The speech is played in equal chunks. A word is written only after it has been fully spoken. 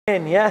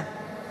In, yeah?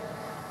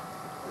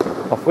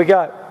 Off we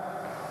go.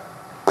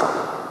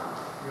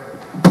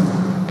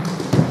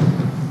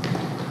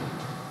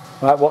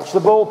 Right, watch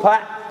the ball,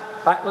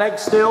 Pat. Back leg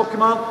still,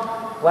 come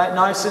on. Play it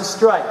nice and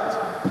straight.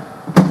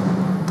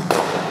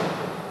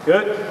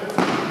 Good.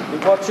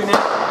 Keep watching it.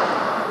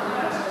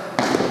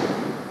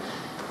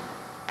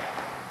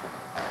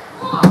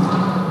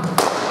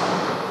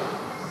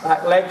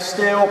 Back leg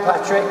still,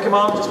 Patrick, come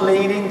on, just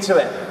lean into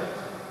it.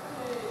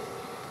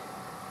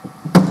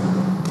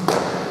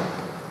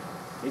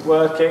 Keep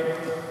working.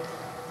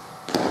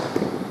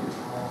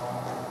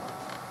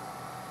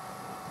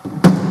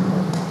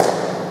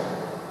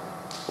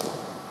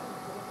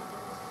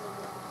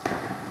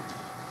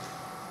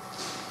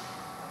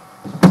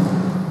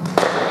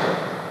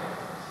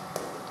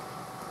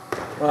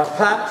 Right,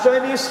 Pat,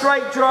 show me a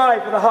straight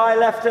drive with a high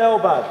left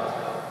elbow.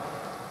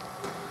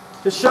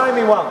 Just show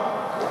me one.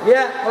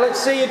 Yeah, well, let's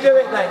see you do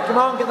it then. Come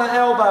on, get that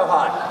elbow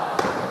high.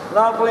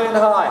 Lovely and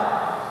high.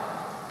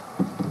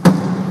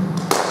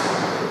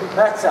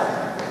 Better.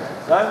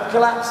 Don't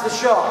collapse the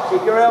shot.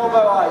 Keep your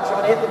elbow high. Try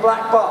and hit the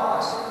black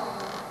box.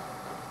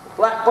 The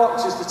black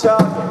box is the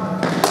target.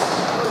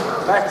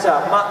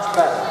 Better, much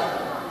better.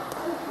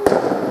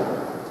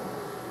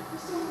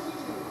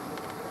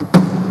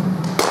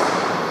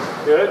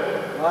 Good.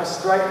 Nice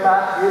straight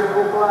back,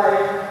 beautiful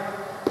play.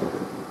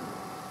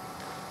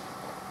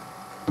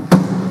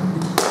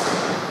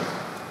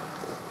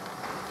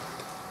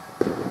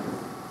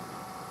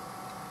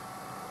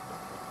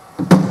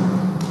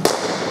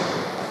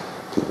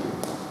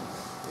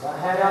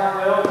 Head up,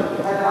 Will.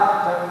 Head up,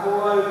 don't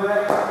fall over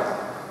it.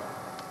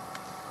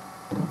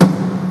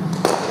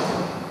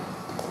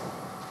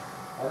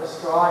 Let us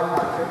strike,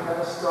 Patrick, let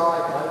us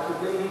strike. Don't keep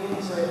leaning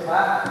into it,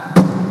 Pat.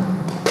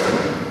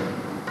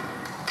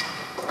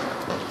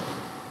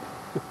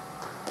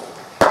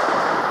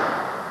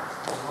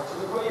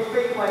 Look where your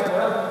feet went,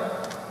 Will.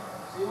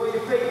 See where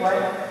your feet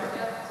went?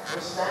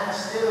 Just stand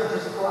still and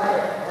just play it.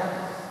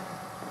 Yeah?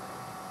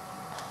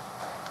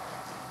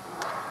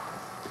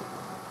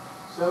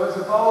 So as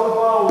a bowler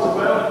bowls,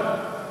 Will,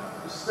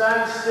 just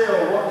stand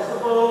still, watch the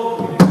ball,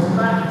 we go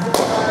back to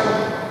play,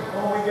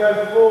 or we go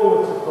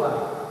forward to play.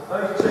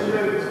 Those two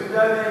moves, we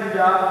don't end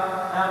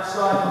up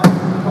outside the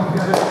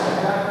pocket,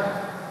 okay?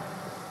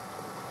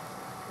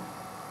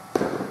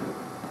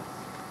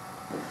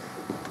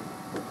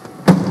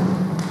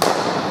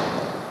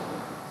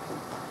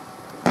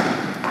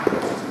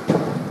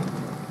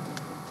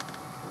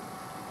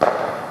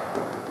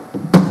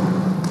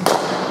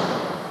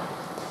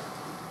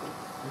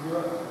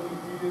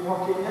 You've been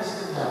walking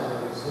yesterday now,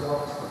 Lewis, at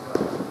Oxford.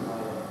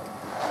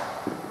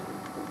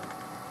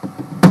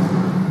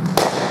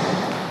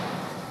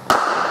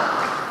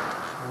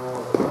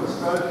 Oh,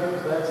 stroke it,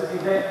 there to the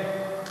hip.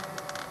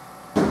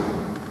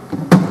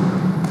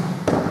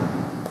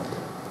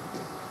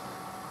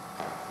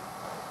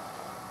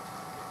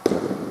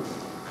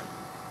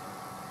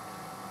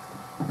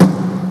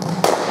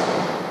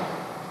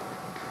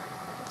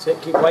 That's it,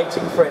 keep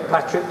waiting for it,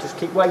 Patrick, just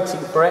keep waiting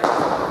for it.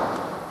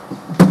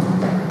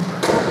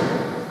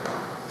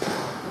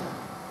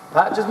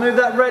 Pat, just move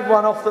that red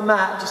one off the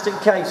mat, just in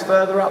case,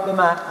 further up the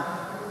mat.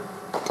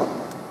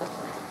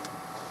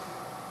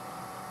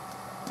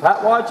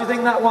 Pat, why do you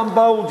think that one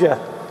bowled you?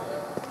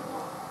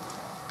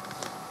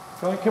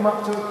 Try and come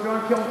to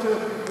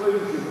a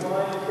conclusion.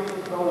 Why do you think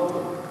it bowled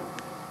you?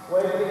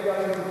 Where did it go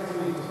in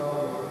between the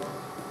bowling?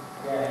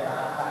 Yeah,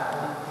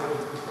 that good.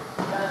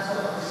 That's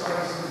not the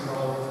space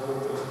involved.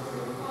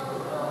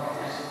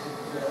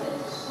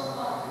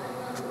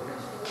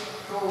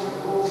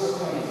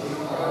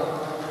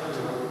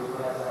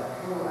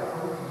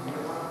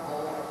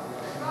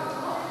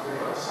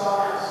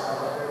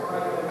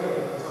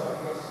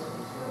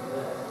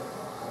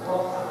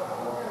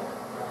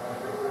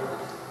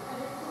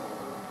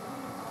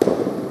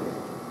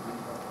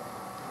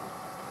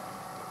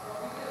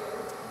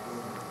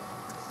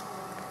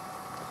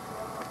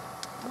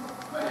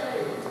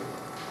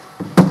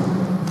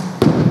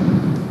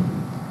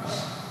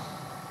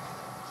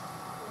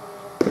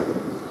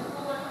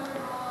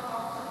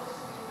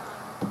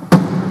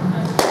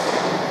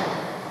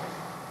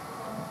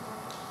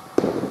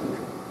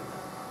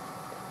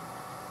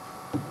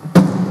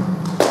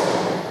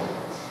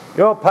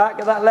 Go on, Pat,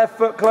 get that left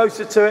foot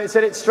closer to it,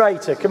 hit it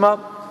straighter, come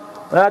on.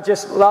 Now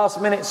just last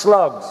minute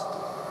slugs.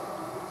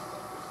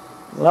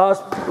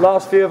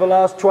 Last few of the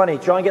last 20.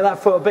 Try and get that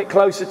foot a bit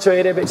closer to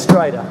it, a bit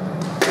straighter.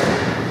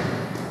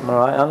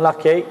 Alright,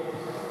 unlucky.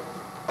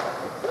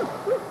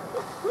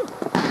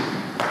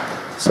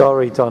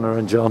 Sorry, Donna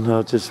and John,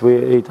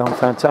 he done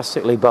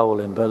fantastically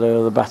bowling, but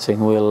the batting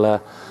we'll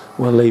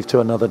leave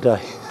to another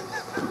day.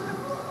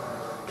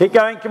 Keep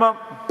going, come on.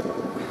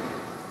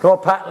 Go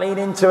on, Pat, lean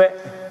into it.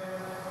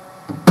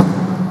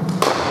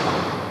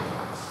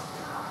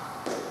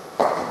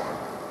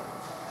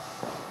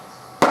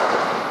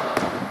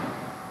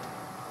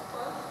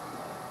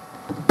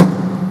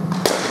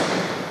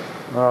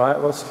 All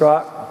right, well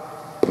struck.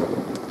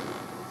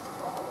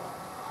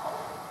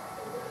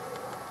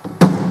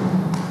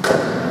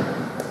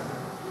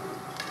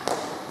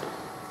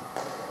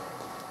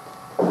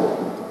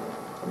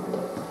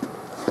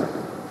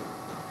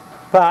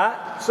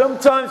 Pat,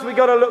 sometimes we've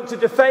got to look to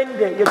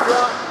defend it.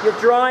 You're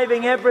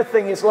driving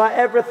everything. It's like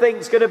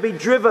everything's going to be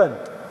driven.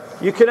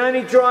 You can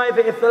only drive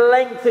it if the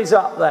length is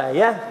up there,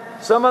 yeah?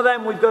 Some of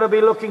them we've got to be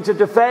looking to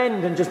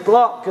defend and just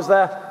block because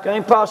they're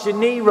going past your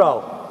knee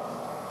roll.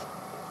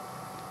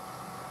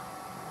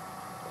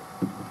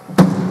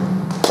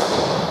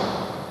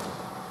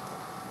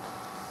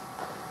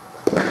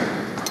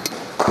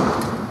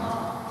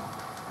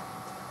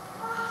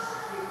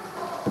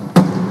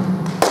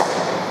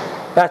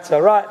 That's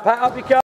all right. Pat, up you come.